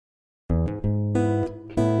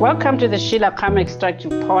Welcome to the Sheila Khama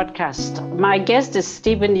Extractive Podcast. My guest is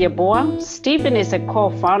Stephen Yeboah. Stephen is a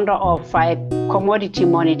co-founder of Commodity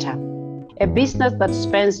Monitor, a business that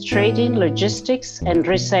spans trading, logistics, and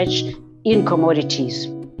research in commodities.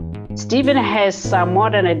 Stephen has more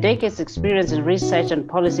than a decade's experience in research and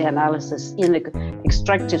policy analysis in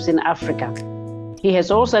extractives in Africa. He has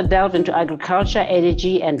also delved into agriculture,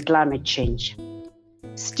 energy, and climate change.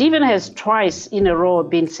 Stephen has twice in a row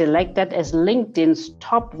been selected as LinkedIn's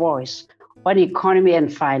top voice on economy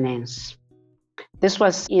and finance. This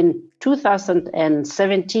was in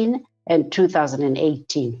 2017 and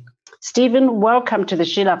 2018. Stephen, welcome to the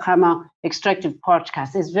Sheila Khama Extractive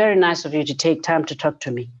Podcast. It's very nice of you to take time to talk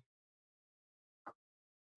to me.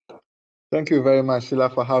 Thank you very much, Sheila,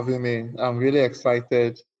 for having me. I'm really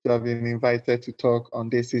excited to have been invited to talk on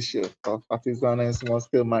this issue of artisanal and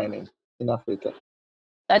small-scale mining in Africa.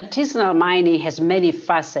 Artisanal mining has many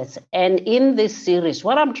facets, and in this series,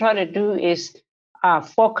 what I'm trying to do is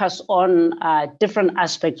focus on different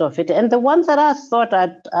aspects of it. And the one that I thought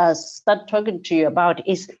I'd start talking to you about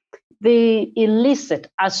is the illicit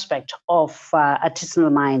aspect of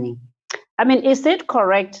artisanal mining. I mean, is it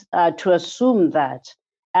correct to assume that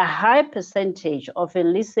a high percentage of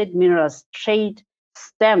illicit minerals trade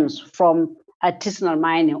stems from artisanal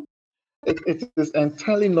mining? It is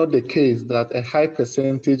entirely not the case that a high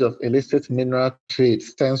percentage of illicit mineral trade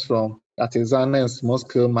stems from artisanal and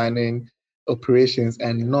small-scale mining operations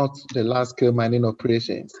and not the large-scale mining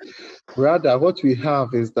operations. Rather, what we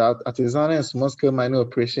have is that artisanal and small-scale mining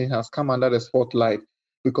operation has come under the spotlight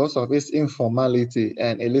because of its informality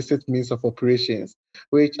and illicit means of operations,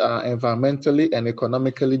 which are environmentally and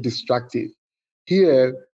economically destructive.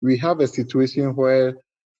 Here, we have a situation where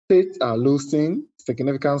states are losing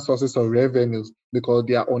significant sources of revenues because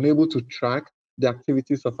they are unable to track the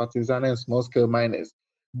activities of artisanal and small-scale miners.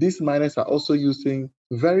 These miners are also using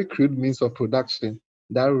very crude means of production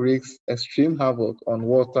that wreaks extreme havoc on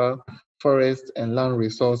water, forest, and land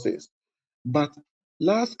resources. But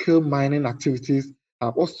large-scale mining activities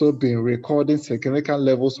have also been recording significant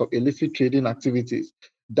levels of illicit trading activities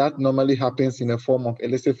that normally happens in the form of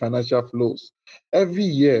illicit financial flows. Every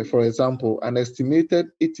year, for example, an estimated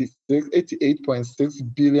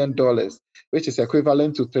 $88.6 billion, which is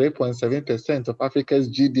equivalent to 3.7% of Africa's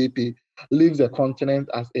GDP, leaves the continent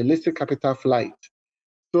as illicit capital flight.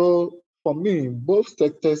 So for me, both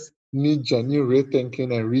sectors need genuine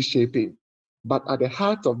rethinking and reshaping. But at the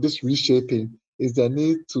heart of this reshaping is the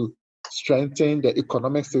need to strengthen the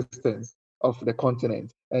economic systems of the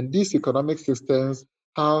continent. And these economic systems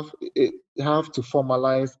have to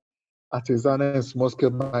formalize artisanal and small-scale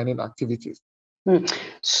mining activities.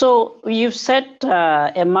 So you've said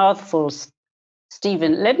a mouthful,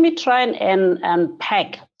 Stephen. Let me try and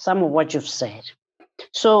unpack some of what you've said.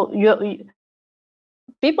 So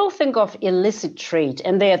people think of illicit trade,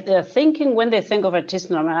 and they're thinking, when they think of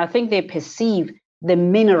artisanal, I think they perceive the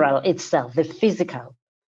mineral itself, the physical.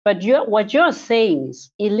 But what you're saying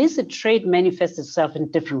is illicit trade manifests itself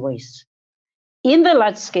in different ways. In the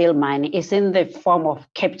large-scale mining, it's in the form of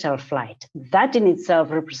capital flight. That in itself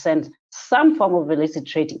represents some form of illicit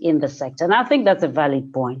trade in the sector, and I think that's a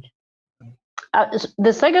valid point.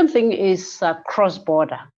 The second thing is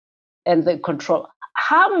cross-border and the control.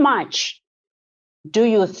 How much do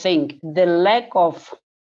you think the lack of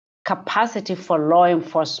capacity for law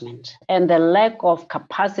enforcement and the lack of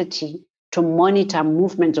capacity to monitor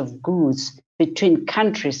movement of goods between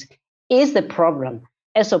countries is the problem,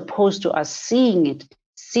 as opposed to us seeing it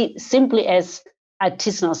simply as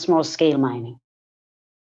artisanal small-scale mining?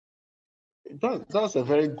 That's a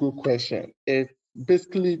very good question.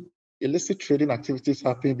 Basically, illicit trading activities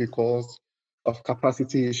happen because of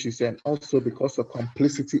capacity issues and also because of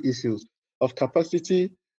complicity issues. Of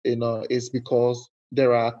capacity, is because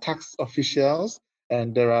there are tax officials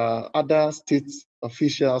and there are other state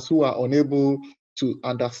officials who are unable to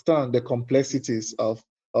understand the complexities of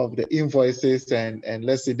the invoices and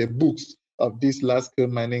let's say the books of these large-scale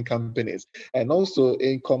mining companies. And also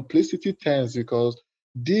in complicity terms, because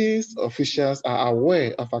these officials are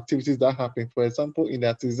aware of activities that happen, for example, in the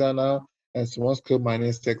artisanal and small-scale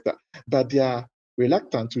mining sector, but they are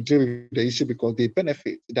reluctant to deal with the issue because they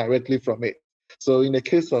benefit directly from it. So in the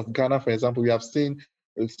case of Ghana, for example, we have seen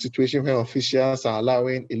a situation where officials are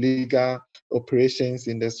allowing illegal operations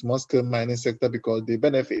in the small-scale mining sector because they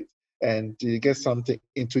benefit and they get something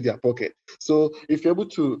into their pocket. So if you're able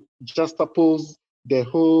to juxtapose the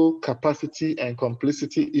whole capacity and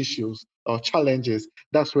complicity issues or challenges,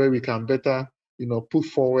 that's where we can better, put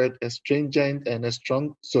forward a stringent and a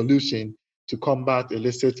strong solution to combat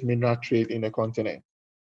illicit mineral trade in the continent.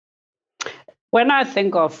 When I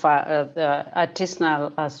think of the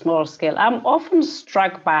artisanal small scale, I'm often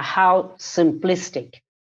struck by how simplistic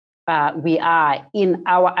we are in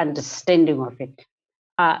our understanding of it.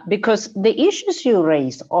 Because the issues you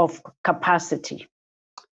raise of capacity,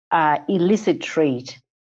 illicit trade,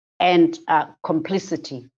 and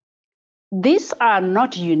complicity, these are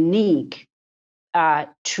not unique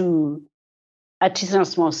to artisanal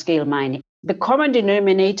small scale mining. The common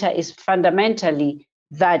denominator is fundamentally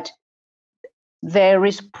that there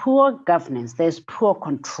is poor governance, there's poor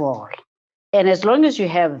control. And as long as you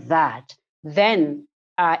have that, then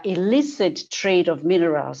illicit trade of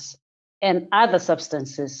minerals and other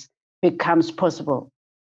substances becomes possible.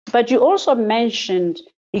 But you also mentioned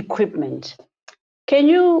equipment. Can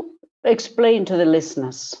you explain to the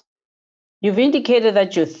listeners? You've indicated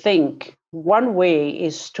that you think one way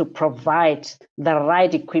is to provide the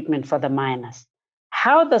right equipment for the miners.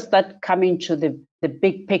 How does that come into the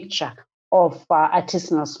big picture of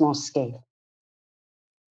artisanal small scale?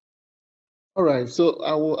 All right, so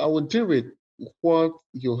I will deal with what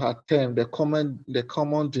you had termed the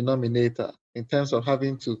common denominator in terms of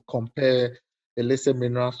having to compare illicit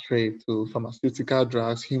minerals trade to pharmaceutical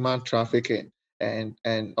drugs, human trafficking,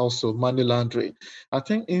 and also money laundering. I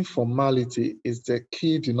think informality is the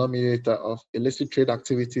key denominator of illicit trade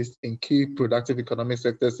activities in key productive economic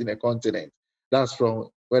sectors in a continent. That's from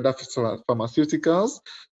whether pharmaceuticals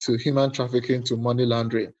to human trafficking to money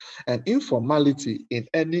laundering. And informality in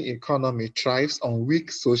any economy thrives on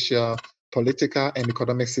weak social, political, and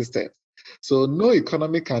economic systems. So no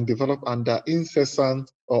economy can develop under incessant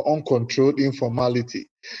or uncontrolled informality.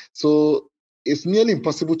 So it's nearly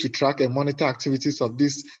impossible to track and monitor activities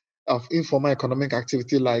of informal economic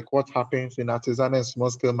activity like what happens in artisanal and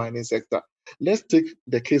small-scale mining sector. Let's take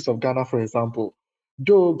the case of Ghana, for example.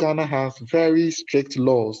 Though Ghana has very strict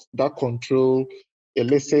laws that control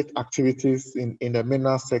illicit activities in the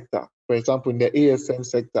mineral sector, for example, in the ASM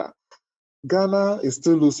sector, Ghana is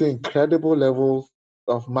still losing incredible levels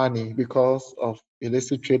of money because of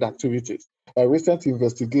illicit trade activities. A recent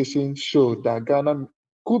investigation showed that Ghana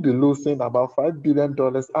could be losing about $5 billion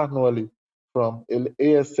annually from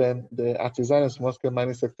ASM, the artisanal and small scale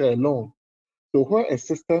mining sector alone. So where a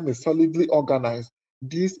system is solidly organized,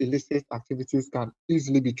 these illicit activities can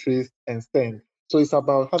easily be traced and stemmed. So it's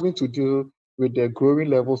about having to deal with the growing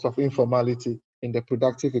levels of informality in the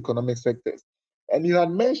productive economic sectors. And you had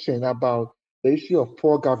mentioned about the issue of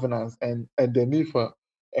poor governance and the need for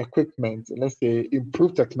equipment, let's say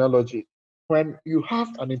improved technology. When you have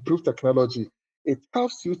an improved technology, it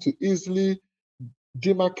helps you to easily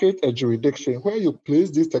demarcate a jurisdiction where you place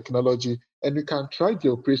this technology and you can try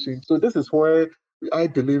the operation. So this is where I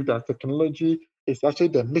believe that technology is actually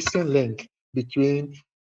the missing link between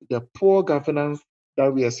the poor governance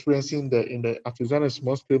that we experience in the artisanal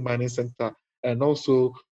small scale mining sector and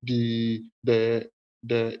also the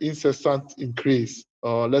incessant increase,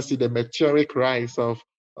 or let's say the meteoric rise of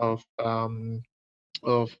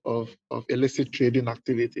illicit trading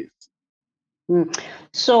activities.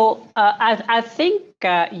 So I think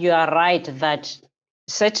you are right that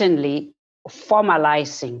certainly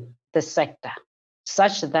formalizing the sector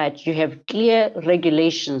such that you have clear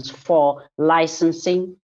regulations for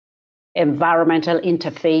licensing, environmental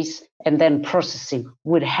interface, and then processing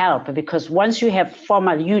would help, because once you have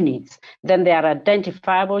formal units, then they are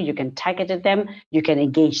identifiable, you can target them, you can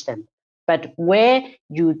engage them. But where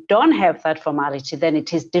you don't have that formality, then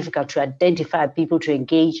it is difficult to identify people to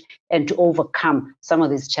engage and to overcome some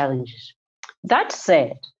of these challenges. That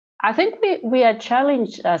said, I think we are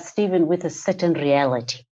challenged, Stephen, with a certain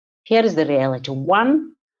reality. Here is the reality.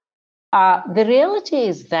 One, the reality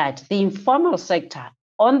is that the informal sector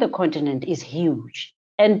on the continent is huge,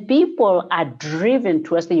 and people are driven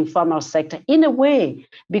towards the informal sector in a way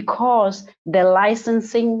because the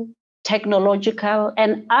licensing, technological,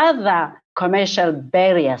 and other commercial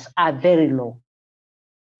barriers are very low.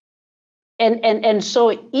 And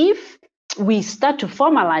so if we start to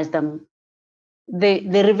formalize them,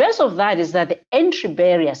 the reverse of that is that the entry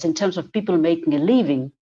barriers in terms of people making a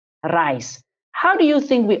living rise. How do you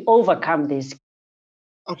think we overcome this?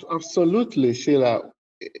 Absolutely, Sheila.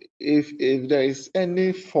 If there is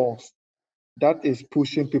any force that is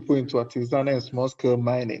pushing people into artisanal and small scale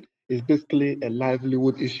mining, it's basically a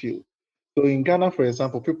livelihood issue. So in Ghana, for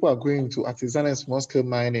example, people are going to artisanal and small scale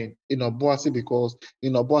mining in Obuasi because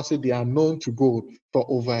in Obuasi they are known to gold for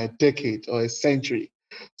over a decade or a century.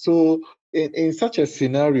 So in such a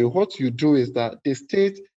scenario, what you do is that the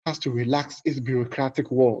state has to relax its bureaucratic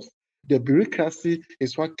walls. The bureaucracy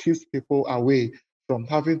is what keeps people away from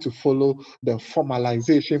having to follow the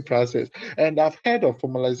formalization process. And I've heard of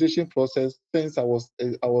formalization process since I was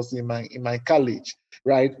in my college,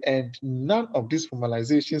 right? And none of these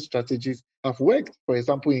formalization strategies have worked. For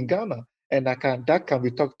example, in Ghana, and that can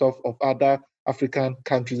be talked of other African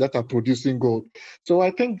countries that are producing gold. So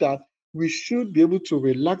I think that we should be able to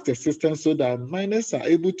relax the system so that miners are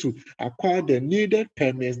able to acquire the needed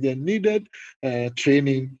permits, the needed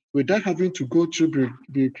training without having to go through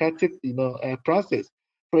bureaucratic, process.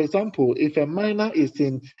 For example, if a miner is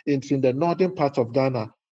in the northern part of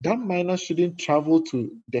Ghana, that miner shouldn't travel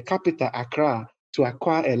to the capital, Accra, to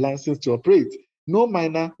acquire a license to operate. No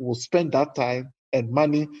miner will spend that time and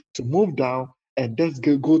money to move down and then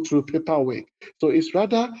go through paperwork. So it's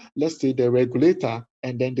rather, let's say, the regulator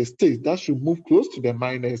and then the state that should move close to the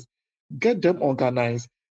miners, get them organized,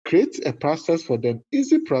 create a process for them,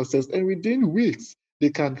 easy process, and within weeks they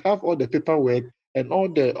can have all the paperwork and all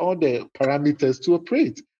the parameters to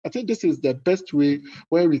operate. I think this is the best way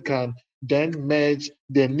where we can then merge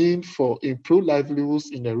the need for improved livelihoods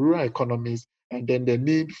in the rural economies and then the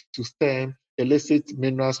need to stem illicit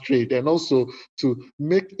minerals trade, and also to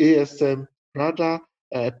make ASM rather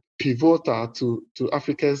pivotal to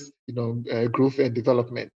Africa's growth and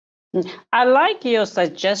development. I like your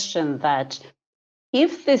suggestion that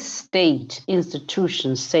if the state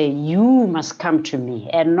institutions say you must come to me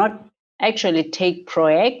and not actually take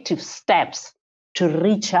proactive steps to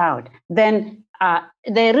reach out, then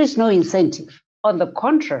there is no incentive. On the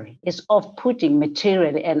contrary, it's off-putting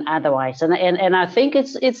materially and otherwise. And I think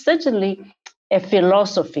it's certainly a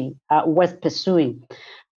philosophy worth pursuing.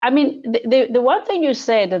 I mean, the one thing you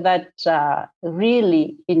said that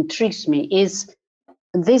really intrigues me is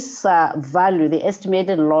this value, the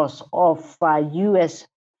estimated loss of US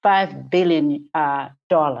 $5 billion. I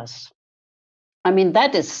mean,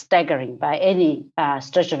 that is staggering by any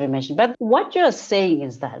stretch of imagination. But what you're saying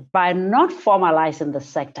is that by not formalizing the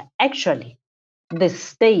sector, actually, the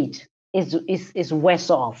state is worse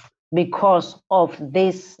off because of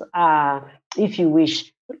this, if you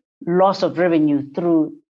wish, loss of revenue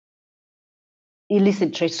through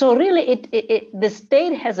illicit trade. So really, the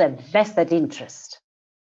state has a vested interest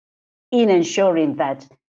in ensuring that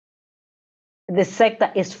the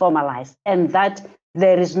sector is formalized and that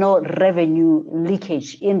there is no revenue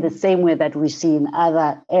leakage in the same way that we see in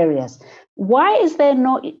other areas. Why is there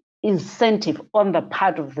no incentive on the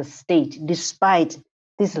part of the state despite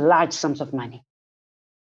these large sums of money?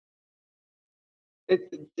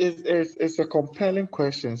 It's a compelling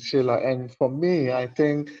question, Sheila. And for me, I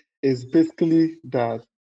think it's basically that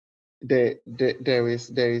there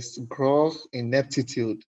is gross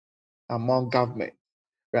ineptitude among government,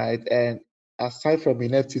 right? And aside from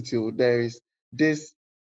ineptitude, there is this,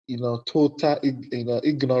 total,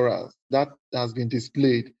 ignorance that has been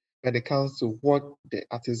displayed when it comes to what the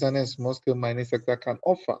artisanal and small-scale mining sector can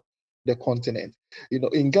offer the continent.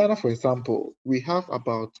 In Ghana, for example, we have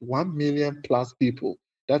about 1 million plus people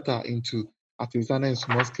that are into artisanal and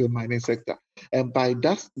small-scale mining sector, and by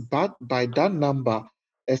that number,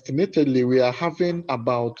 estimatedly, we are having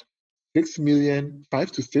about 6 million,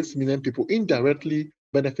 5 to 6 million people indirectly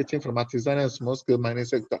benefiting from artisanal and small scale mining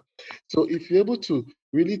sector. So if you're able to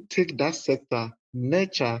really take that sector,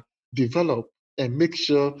 nurture, develop, and make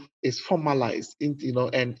sure it's formalized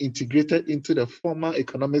and integrated into the formal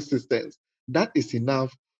economic systems, that is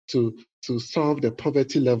enough to solve the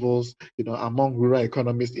poverty levels among rural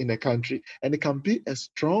economies in the country. And it can be a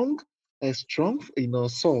strong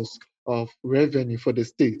source of revenue for the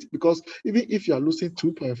state, because even if you are losing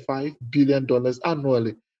 $2.5 billion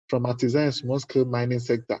annually from artisan and small-scale mining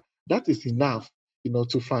sector, that is enough,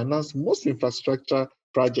 to finance most infrastructure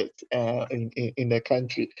projects in the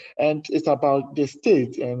country. And it's about the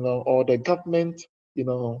state and or the government,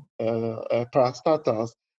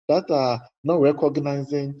 parastatals that are not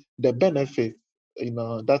recognizing the benefits,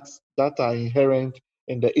 that are inherent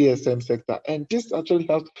in the ASM sector. And this actually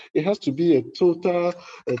has to be a total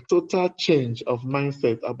change of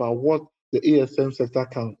mindset about what the ASM sector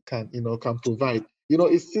can provide.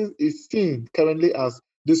 It's seen currently as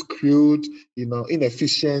this crude,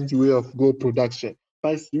 inefficient way of gold production.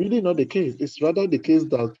 But it's really not the case. It's rather the case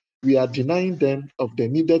that we are denying them of the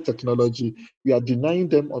needed technology. We are denying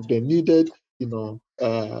them of the needed,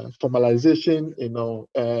 formalization,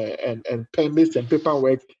 and permits and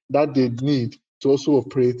paperwork that they need to also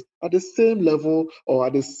operate at the same level or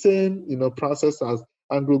at the same, process as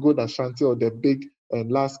Anglo Gold Ashanti or the big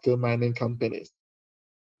and large-scale mining companies.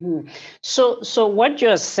 So what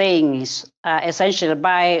you're saying is essentially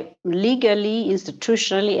by legally,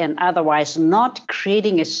 institutionally, and otherwise not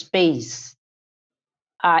creating a space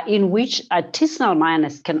in which artisanal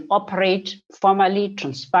miners can operate formally,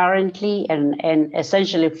 transparently, and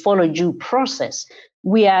essentially follow due process.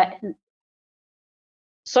 We are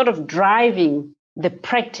sort of driving the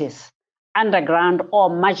practice underground or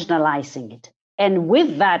marginalizing it. And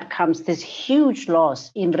with that comes this huge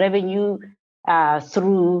loss in revenue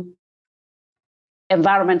through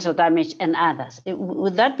environmental damage and others.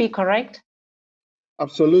 Would that be correct?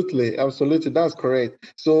 Absolutely, absolutely, that's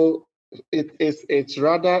correct. So it's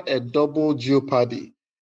rather a double jeopardy.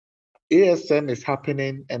 ASM is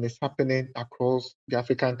happening and it's happening across the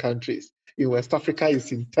African countries. In West Africa,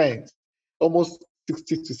 it's intense. Almost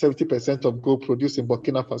 60 to 70% of gold produced in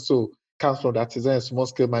Burkina Faso comes from the artisan and small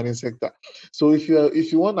scale mining sector. So if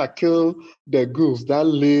you want to kill the goose that's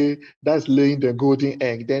laying the golden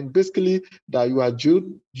egg, then basically that you are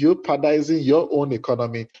jeopardizing your own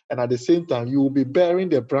economy, and at the same time you will be bearing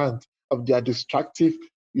the brand of their destructive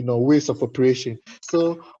ways of operation.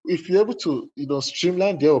 So if you're able to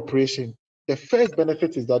streamline their operation, the first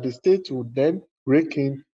benefit is that the state will then rake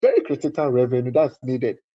in very critical revenue that's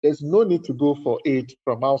needed. There's no need to go for aid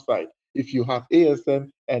from outside if you have ASM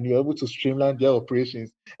and you're able to streamline their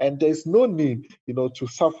operations. And there's no need, to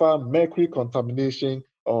suffer mercury contamination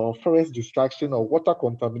or forest destruction or water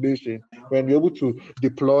contamination when you're able to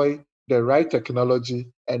deploy the right technology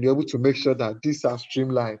and you're able to make sure that these are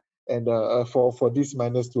streamlined and for these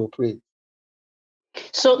miners to operate.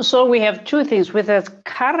 So we have two things with the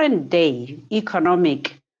current day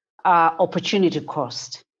economic opportunity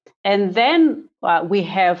cost, and then we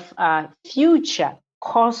have future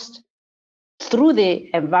cost through the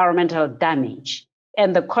environmental damage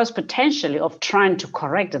and the cost potentially of trying to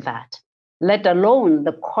correct that, let alone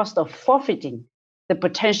the cost of forfeiting the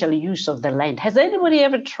potential use of the land. Has anybody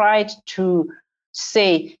ever tried to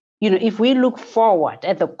say, if we look forward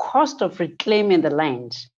at the cost of reclaiming the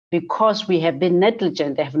land because we have been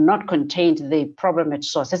negligent, they have not contained the problem at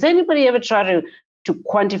source? Has anybody ever tried to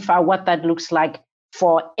quantify what that looks like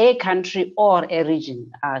for a country or a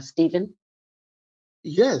region, Stephen?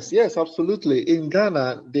 Yes, absolutely. In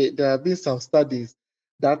Ghana, there have been some studies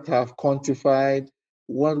that have quantified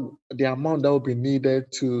what the amount that will be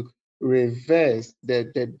needed to reverse the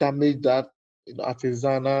damage that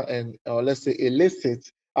artisanal and or let's say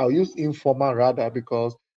illicit. I'll use informal rather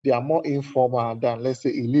because they are more informal than let's say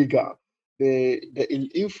illegal. The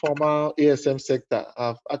informal ASM sector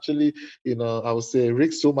have actually, I would say,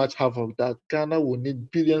 wreaked so much havoc that Ghana will need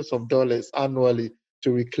billions of dollars annually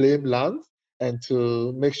to reclaim land and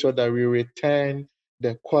to make sure that we return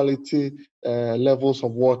the quality levels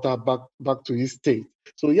of water back to its state.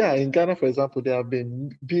 So yeah, in Ghana, for example, there have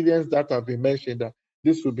been billions that have been mentioned that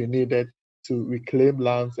this will be needed to reclaim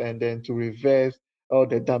lands and then to reverse all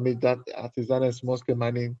the damage that artisanal and small scale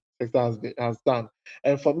mining sector has done.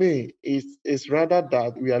 And for me, it's rather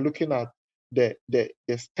that we are looking at the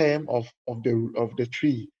stem of the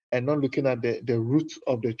tree and not looking at the root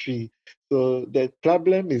of the tree. So the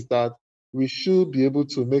problem is that we should be able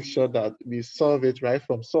to make sure that we solve it right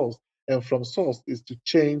from source. And from source is to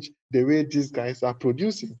change the way these guys are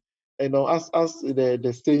producing. As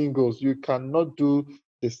the saying goes, you cannot do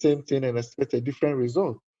the same thing and expect a different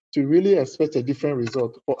result. To really expect a different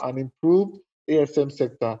result for an improved ASM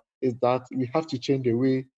sector is that we have to change the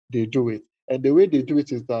way they do it. And the way they do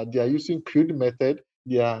it is that they are using crude method,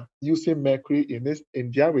 they are using mercury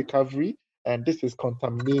in their recovery, and this is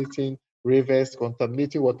contaminating rivers,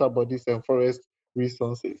 contaminating water bodies and forest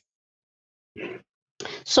resources.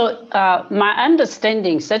 So my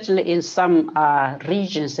understanding, certainly in some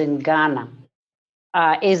regions in Ghana,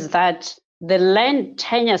 is that the land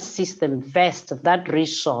tenure system vests that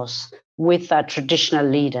resource with traditional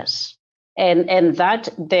leaders. And that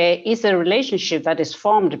there is a relationship that is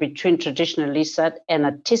formed between traditional leaders and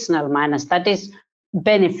artisanal miners that is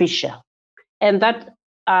beneficial. And that,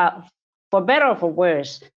 for better or for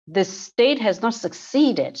worse, the state has not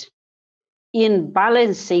succeeded in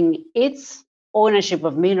balancing its ownership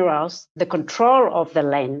of minerals, the control of the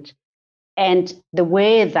land, and the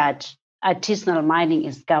way that artisanal mining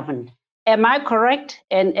is governed. Am I correct?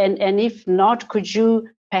 And if not, could you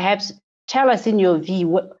perhaps tell us in your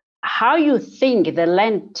view how you think the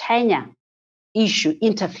land tenure issue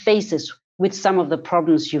interfaces with some of the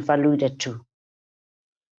problems you've alluded to?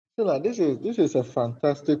 So this is a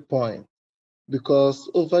fantastic point because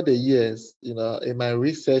over the years, in my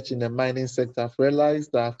research in the mining sector, I've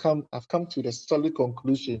realized that I've come to the solid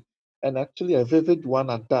conclusion, and actually a vivid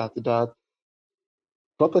one at that, that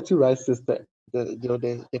property rights system,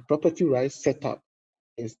 the property rights setup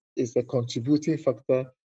is a contributing factor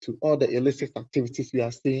to all the illicit activities we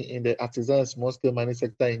are seeing in the artisan small scale mining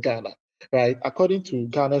sector in Ghana, right? According to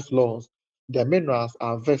Ghana's laws, the minerals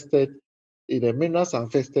are vested in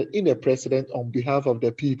the president on behalf of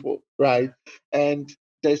the people, right? And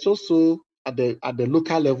there's also at the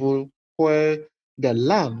local level where the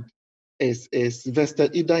land is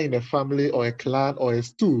vested either in a family or a clan or a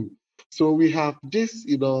stool. So we have this,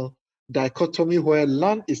 dichotomy where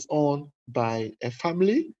land is owned by a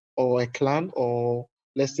family or a clan or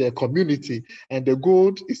let's say a community, and the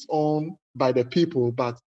gold is owned by the people,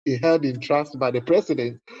 but it held in trust by the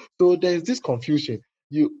president. So there's this confusion.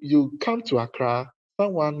 You come to Accra,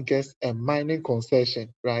 someone gets a mining concession,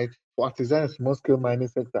 right, for artisan and small scale mining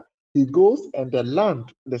sector. He goes and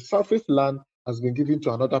the surface land has been given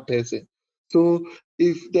to another person. So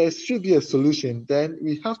if there should be a solution, then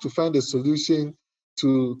we have to find a solution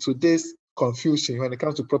to this confusion when it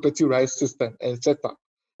comes to property rights system and setup.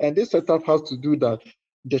 And this setup has to do that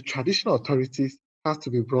the traditional authorities has to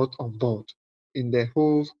be brought on board in the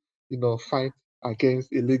whole, fight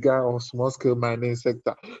against illegal or small-scale mining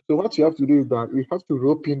sector. So what you have to do is that we have to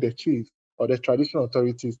rope in the chiefs or the traditional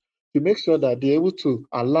authorities to make sure that they're able to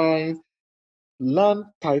align land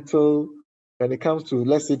title when it comes to,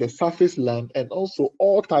 let's say, the surface land, and also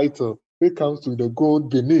all title when it comes to the gold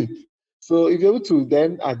beneath. So if you're able to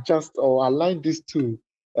then adjust or align these two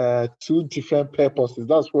different purposes,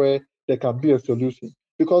 that's where there can be a solution.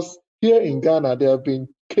 Because here in Ghana, there have been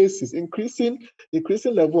cases, increasing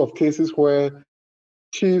level of cases where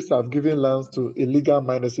chiefs have given lands to illegal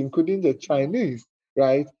miners, including the Chinese,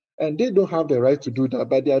 right? And they don't have the right to do that,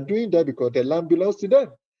 but they are doing that because the land belongs to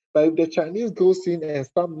them. But if the Chinese goes in and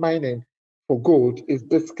start mining for gold, it's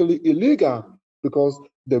basically illegal because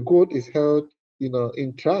the gold is held,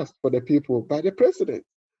 in trust for the people by the president.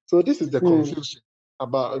 So this is the confusion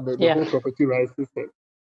about the Yeah. whole property rights system.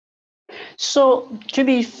 So, to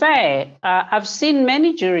be fair, I've seen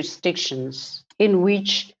many jurisdictions in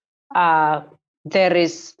which there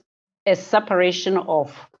is a separation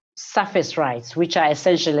of surface rights, which are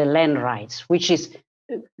essentially land rights, which is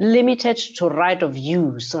limited to right of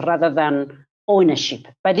use rather than ownership.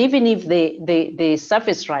 But even if the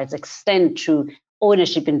surface rights extend to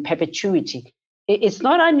ownership in perpetuity, it's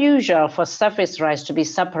not unusual for surface rights to be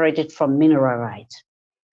separated from mineral rights.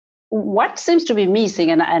 What seems to be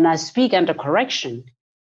missing, and I speak under correction,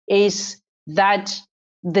 is that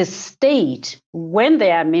the state, when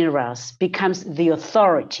there are minerals, becomes the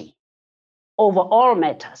authority over all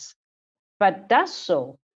matters, but does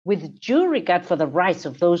so with due regard for the rights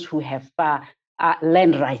of those who have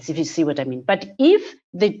land rights, if you see what I mean. But if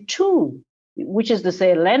the two, which is to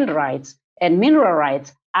say land rights and mineral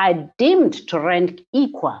rights, are deemed to rank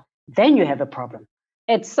equal, then you have a problem.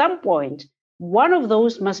 At some point, one of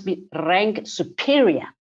those must be ranked superior,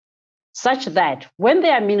 such that when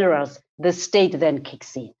there are minerals, the state then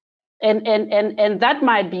kicks in. And that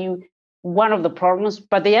might be one of the problems,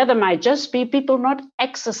 but the other might just be people not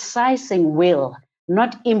exercising will,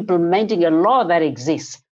 not implementing a law that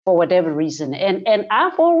exists for whatever reason. And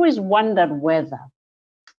I've always wondered whether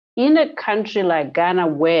in a country like Ghana,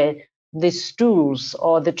 where the stools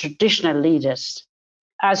or the traditional leaders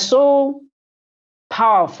are so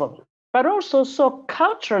powerful, but also so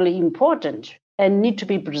culturally important and need to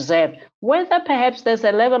be preserved, whether perhaps there's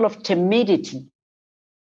a level of timidity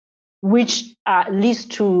which leads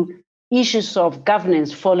to issues of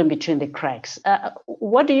governance falling between the cracks.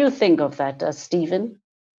 What do you think of that, Stephen?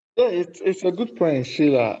 Yeah, it's a good point,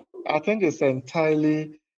 Sheila. I think it's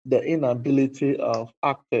entirely the inability of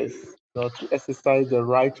actors, to exercise the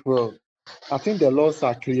right will. I think the laws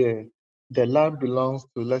are clear. The land belongs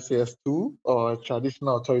to, let's say, a school or a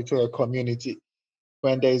traditional authority or a community.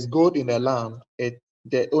 When there is gold in the land,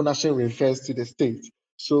 the ownership refers to the state.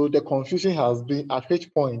 So the confusion has been at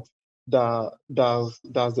which point does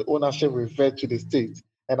the ownership revert to the state,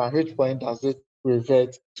 and at which point does it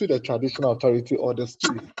revert to the traditional authority or the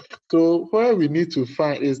state? So where we need to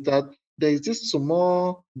find is that there is this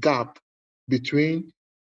small gap between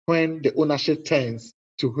when the ownership turns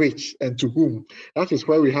to which and to whom. That is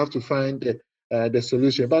where we have to find the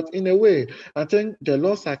solution. But in a way, I think the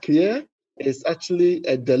laws are clear. It's actually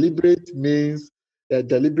a deliberate means, a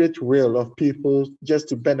deliberate will of people just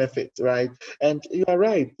to benefit, right? And you are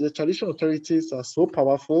right, the traditional authorities are so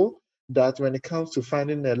powerful that when it comes to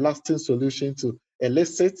finding a lasting solution to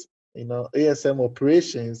illicit, ASM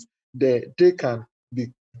operations, they can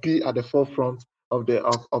be at the forefront of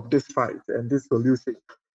this fight and this solution.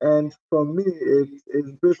 And for me,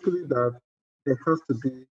 it's basically that there has to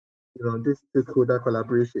be, this stakeholder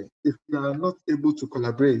collaboration. If we are not able to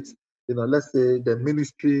collaborate, let's say the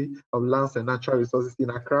Ministry of Lands and Natural Resources in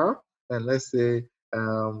Accra, and let's say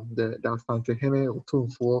the Asante Hene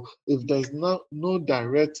Otumfuo, if there's no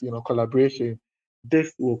direct, collaboration,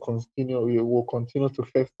 this will continue to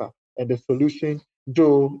fester. And the solution,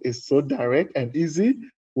 though is so direct and easy,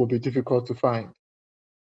 will be difficult to find.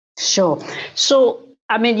 Sure. So,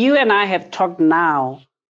 I mean, you and I have talked now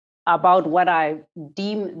about what I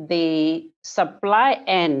deem the supply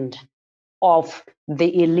end of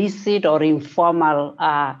the illicit or informal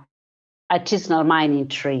artisanal mining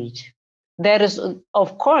trade. There is,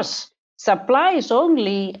 of course, supply is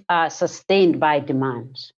only sustained by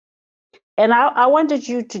demand. And I wanted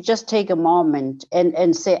you to just take a moment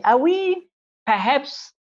and say, are we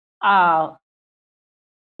perhaps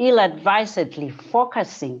ill-advisedly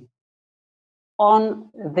focusing on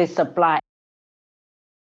the supply?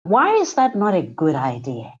 Why is that not a good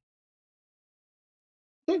idea?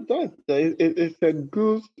 It's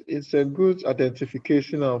a good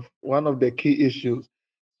identification of one of the key issues.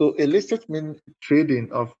 So illicit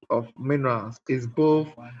trading of minerals is both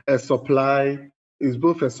a supply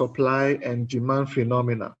and demand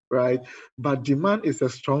phenomena, right? But demand is a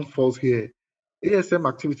strong force here. ASM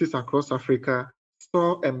activities across Africa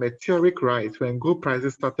saw a meteoric rise when gold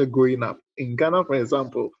prices started going up. In Ghana, for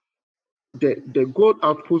example, the gold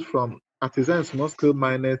output from artisan and small scale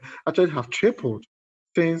miners actually have tripled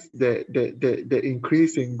since the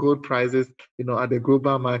increase in gold prices, at the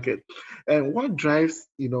global market. And what drives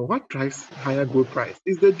higher gold price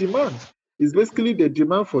is the demand. It's basically the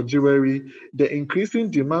demand for jewelry, the increasing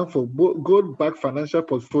demand for gold-backed financial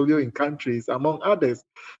portfolio in countries, among others.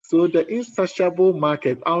 So the insatiable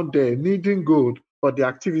market out there needing gold for the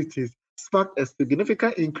activities sparked a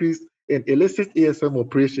significant increase in illicit ASM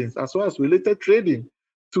operations as well as related trading.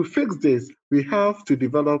 To fix this, we have to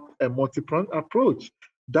develop a multi-pronged approach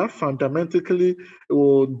that fundamentally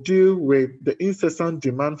will deal with the incessant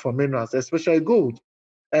demand for minerals, especially gold.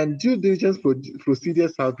 And due diligence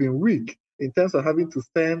procedures have been weak in terms of having to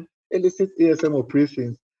stem illicit ASM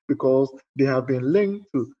operations because they have been linked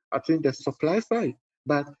to, I think, the supply side.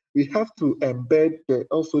 But we have to embed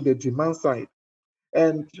also the demand side.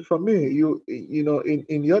 And for me,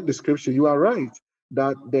 in your description, you are right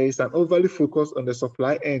that there is an overly focus on the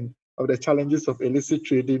supply end of the challenges of illicit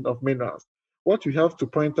trading of minerals. What we have to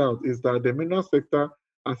point out is that the mineral sector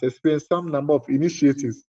has experienced some number of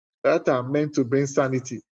initiatives that are meant to bring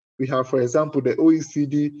sanity. We have, for example, the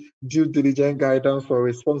OECD due diligence guidance for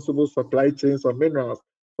responsible supply chains of minerals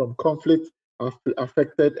from conflict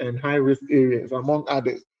affected and high risk areas, among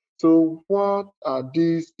others. So, what are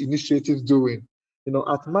these initiatives doing?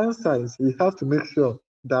 At mine science, we have to make sure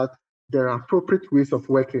that there are appropriate ways of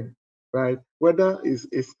working, right? Whether it's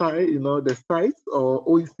a site, the site or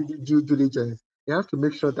OECD due diligence, you have to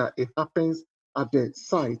make sure that it happens at the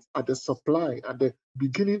site, at the supply, at the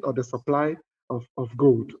beginning of the supply of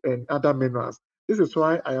gold and other minerals. This is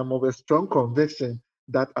why I am of a strong conviction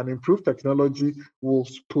that an improved technology will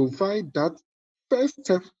provide that first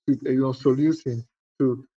step with a solution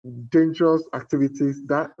to dangerous activities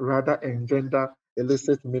that rather engender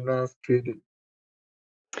illicit minerals trading.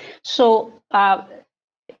 So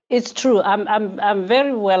it's true. I'm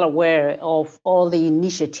very well aware of all the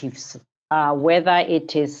initiatives, whether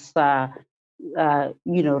it is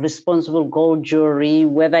responsible gold jewelry,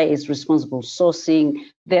 whether it's responsible sourcing.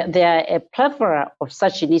 There are a plethora of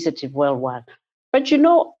such initiatives worldwide. But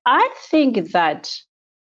I think that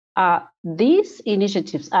these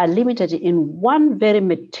initiatives are limited in one very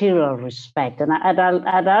material respect, and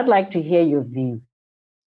I'd like to hear your view.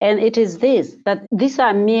 And it is this, that these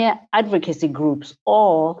are mere advocacy groups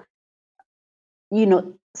or,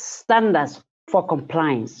 standards for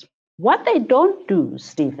compliance. What they don't do,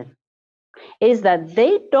 Stephen, is that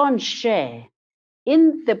they don't share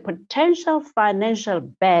in the potential financial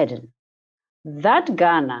burden that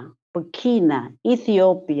Ghana, Burkina,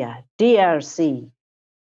 Ethiopia, DRC,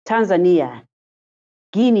 Tanzania,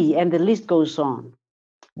 Guinea, and the list goes on,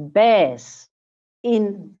 bears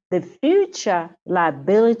in the future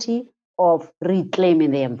liability of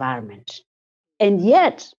reclaiming the environment. And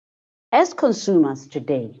yet, as consumers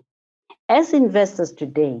today, as investors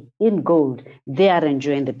today in gold, they are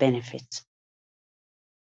enjoying the benefits.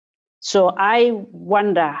 So I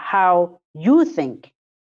wonder how you think,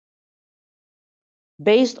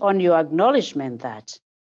 based on your acknowledgement that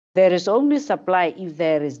there is only supply if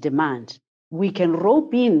there is demand, we can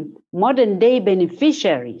rope in modern day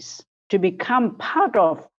beneficiaries to become part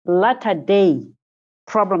of latter day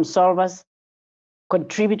problem solvers,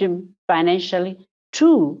 contributing financially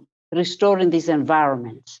to restoring these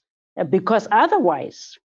environments. Because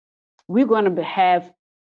otherwise, we're going to have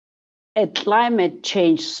a climate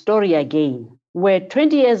change story again, where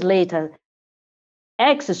 20 years later,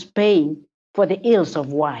 X is paying for the ills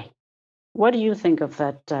of Y. What do you think of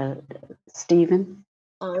that, Stephen?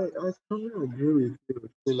 I strongly agree with you,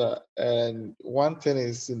 Sheila. And one thing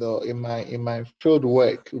is, in my field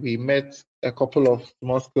work, we met a couple of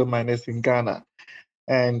small scale miners in Ghana,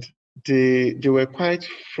 and they were quite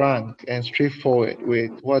frank and straightforward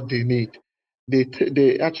with what they need.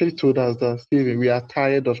 They actually told us that, Stephen, we are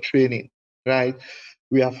tired of training, right?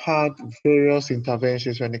 We have had various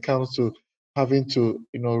interventions when it comes to having to,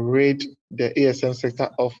 rid the ASM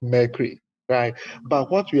sector of mercury, right?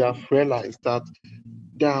 But what we have realized that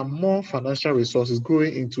there are more financial resources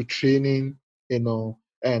going into training,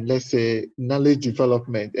 and let's say knowledge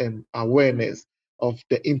development and awareness of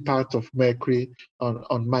the impact of mercury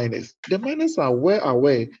on miners. The miners are well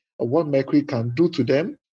aware of what mercury can do to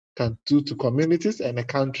them, can do to communities and a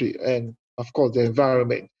country, and of course the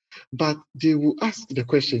environment. But they will ask the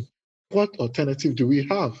question, what alternative do we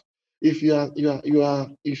have? If you are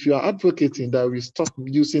advocating that we stop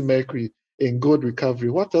using mercury in gold recovery,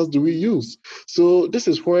 what else do we use? So this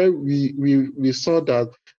is where we saw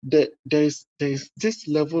that there's this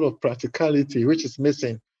level of practicality which is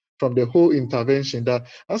missing from the whole intervention. That,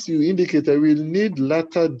 as you indicated, we need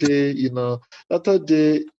let's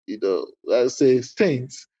say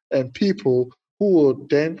saints and people who will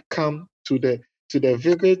then come to the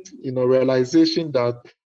vivid, realization that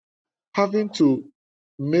having to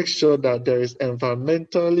make sure that there is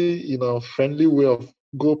environmentally, friendly way of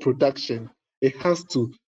gold production, it has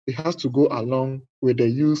to it has to go along with the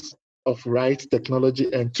use of right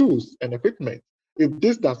technology and tools and equipment. If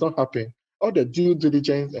this does not happen, all the due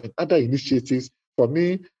diligence and other initiatives for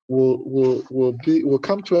me will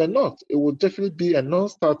come to a naught. It will definitely be a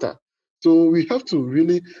non-starter. So we have to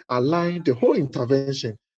really align the whole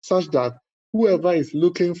intervention such that whoever is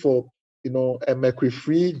looking for, a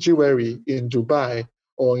mercury-free jewelry in Dubai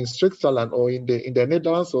or in Switzerland or in the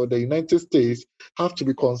Netherlands or the United States have to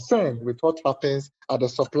be concerned with what happens at the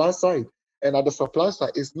supply side. And at the supply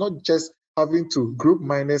side, it's not just having to group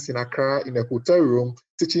miners in Accra in a hotel room,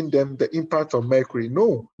 teaching them the impact of mercury.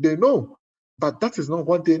 No, they know, but that is not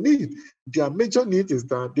what they need. Their major need is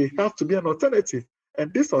that they have to be an alternative.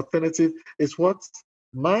 And this alternative is what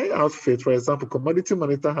my outfit, for example, Commodity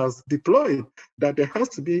Monitor, has deployed, that there has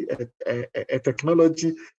to be a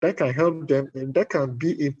technology that can help them and that can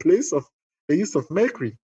be in place of the use of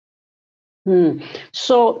mercury.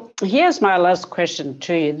 So here's my last question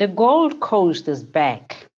to you. The Gold Coast is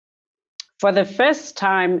back. For the first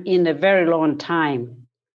time in a very long time,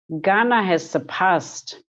 Ghana has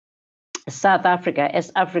surpassed South Africa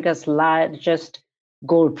as Africa's largest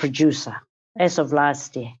gold producer as of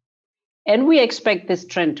last year. And we expect this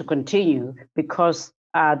trend to continue because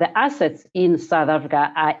the assets in South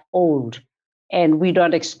Africa are old and we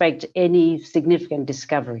don't expect any significant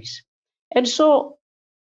discoveries. And so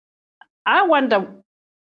I wonder,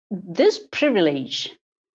 this privilege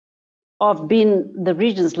of being the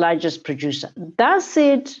region's largest producer, does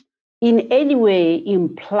it in any way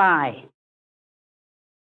imply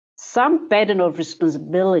some burden of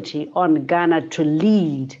responsibility on Ghana to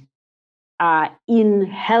lead in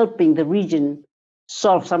helping the region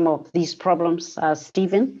solve some of these problems,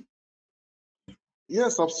 Stephen?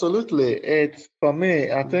 Yes, absolutely. It's for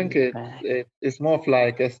me, I think it's more of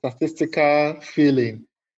like a statistical feeling.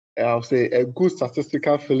 I'll say a good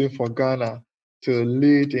statistical feeling for Ghana to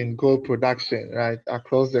lead in gold production, right,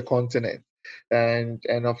 across the continent. And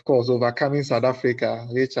of course, overcoming South Africa,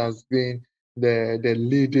 which has been the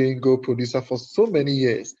leading gold producer for so many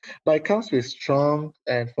years. But it comes with strong,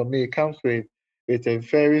 and for me, it comes with a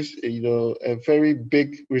very, a very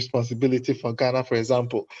big responsibility for Ghana, for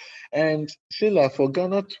example. And Sheila, for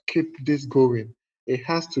Ghana to keep this going,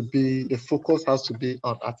 the focus has to be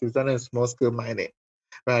on artisanal and small scale mining,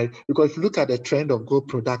 right? Because if you look at the trend of gold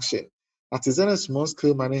production, artisanal and small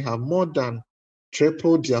scale mining have more than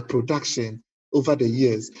tripled their production over the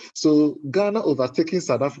years. So Ghana overtaking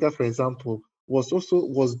South Africa, for example,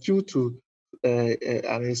 was due to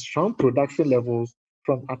strong production levels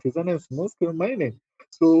from artisanal and small scale mining.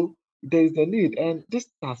 So there is a need, and this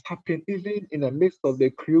has happened even in the midst of the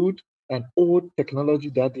crude and old technology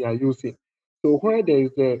that they are using. So where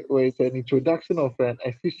is an introduction of an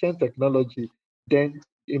efficient technology, then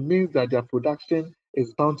it means that their production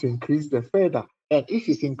is bound to increase the further. And if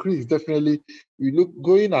it's increased, definitely we look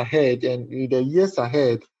going ahead and in the years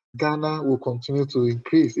ahead, Ghana will continue to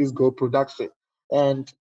increase its gold production.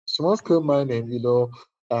 And small scale mining,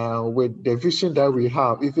 with the vision that we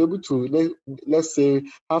have, if able to let's say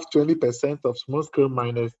have 20% of small scale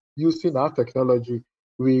miners using our technology,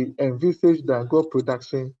 we envisage that gold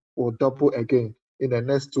production will double again in the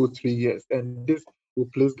next 2-3 years. And this will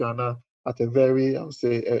place Ghana at a very, I would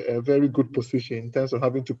say, a very good position in terms of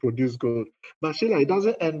having to produce gold. But Sheila, it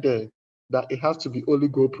doesn't end there. that it has to be only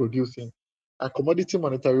gold producing. At Commodity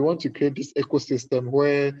Monitor, we want to create this ecosystem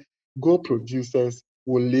where gold producers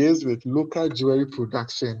will liaise with local jewelry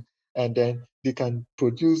production, and then they can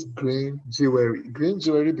produce green jewelry. Green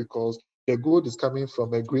jewelry because the gold is coming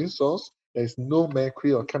from a green source, there's no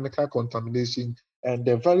mercury or chemical contamination, and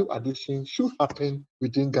the value addition should happen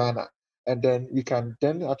within Ghana. And then we can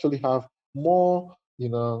then actually have more,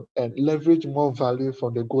 and leverage more value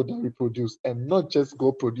from the gold that we produce, and not just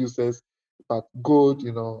gold producers, but gold,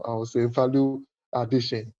 I would say value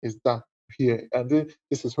addition is done here. And then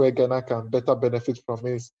this is where Ghana can better benefit from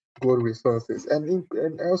its gold resources. And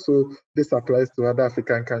also this applies to other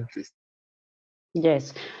African countries.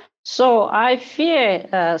 Yes. So I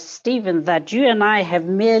fear, Stephen, that you and I have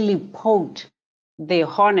merely poked the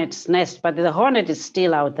hornet's nest, but the hornet is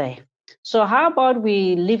still out there. So how about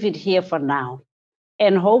we leave it here for now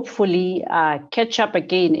and hopefully catch up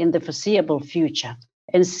again in the foreseeable future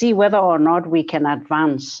and see whether or not we can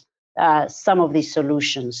advance some of these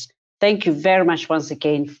solutions. Thank you very much once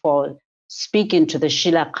again for speaking to the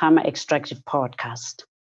Sheila Khama Extractive Podcast.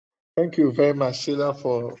 Thank you very much, Sheila,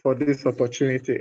 for this opportunity.